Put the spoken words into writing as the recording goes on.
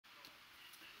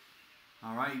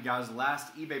All right, you guys,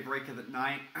 last eBay break of the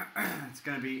night. It's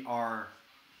going to be our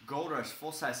Gold Rush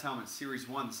full-size helmet Series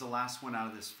 1. This is the last one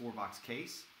out of this 4-box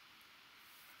case.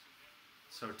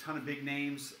 So a ton of big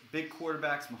names, big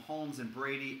quarterbacks, Mahomes and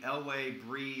Brady, Elway,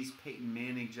 Breeze, Peyton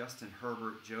Manning, Justin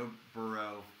Herbert, Joe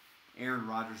Burrow, Aaron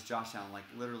Rodgers, Josh Allen, like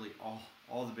literally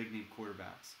all the big name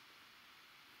quarterbacks.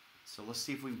 So let's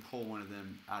see if we can pull one of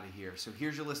them out of here. So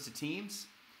here's your list of teams.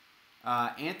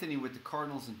 Anthony with the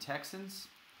Cardinals and Texans.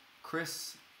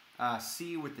 Chris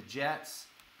C with the Jets.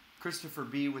 Christopher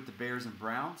B with the Bears and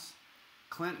Browns.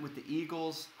 Clint with the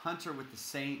Eagles. Hunter with the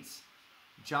Saints.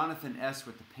 Jonathan S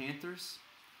with the Panthers.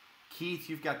 Keith,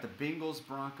 you've got the Bengals,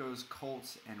 Broncos,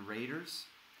 Colts, and Raiders.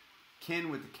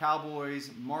 Ken with the Cowboys.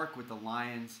 Mark with the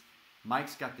Lions.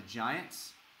 Mike's got the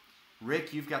Giants.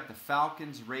 Rick, you've got the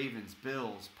Falcons, Ravens,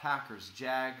 Bills, Packers,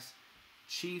 Jags,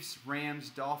 Chiefs, Rams,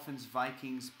 Dolphins,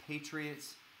 Vikings,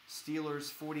 Patriots,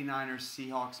 Steelers, 49ers,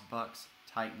 Seahawks, Bucks,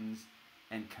 Titans,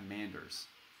 and Commanders.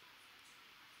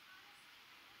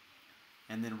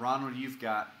 And then Ronald, you've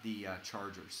got the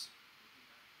Chargers.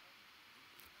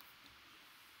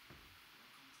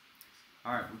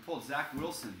 All right, we pulled Zach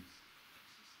Wilson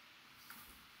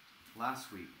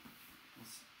last week.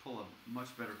 Let's pull a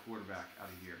much better quarterback out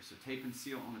of here. So tape and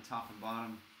seal on the top and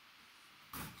bottom.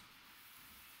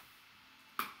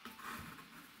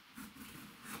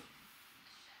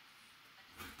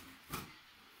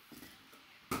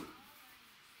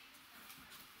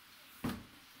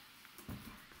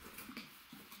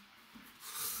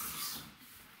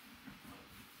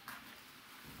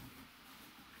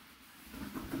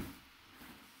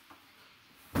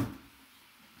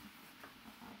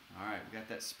 All right, we got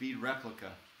that speed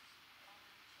replica.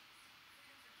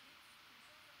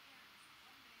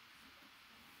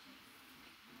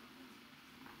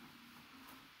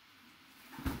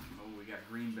 Oh, we got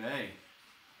Green Bay.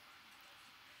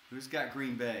 Who's got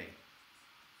Green Bay?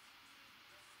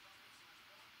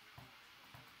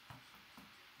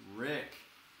 Rick.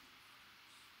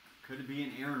 Could it be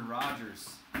an Aaron Rodgers?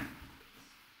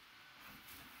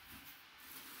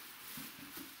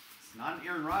 It's not an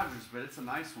Aaron Rodgers, but it's a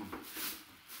nice one.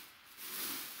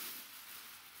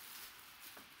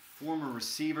 Former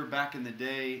receiver back in the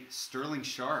day, Sterling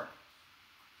Sharp.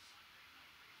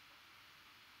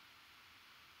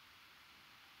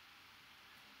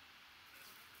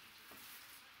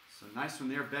 So nice one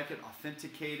there. Beckett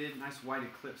authenticated. Nice white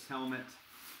Eclipse helmet.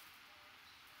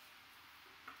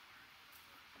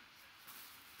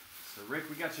 So Rick,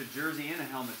 we got your jersey and a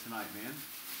helmet tonight, man.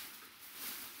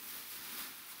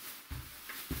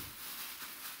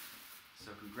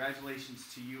 So congratulations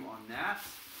to you on that.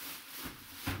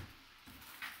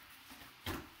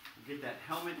 We'll get that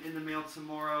helmet in the mail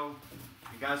tomorrow.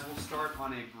 You guys will start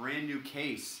on a brand new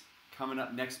case coming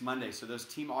up next Monday. So those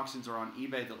team auctions are on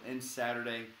eBay. They'll end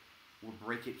Saturday. We'll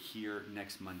break it here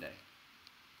next Monday.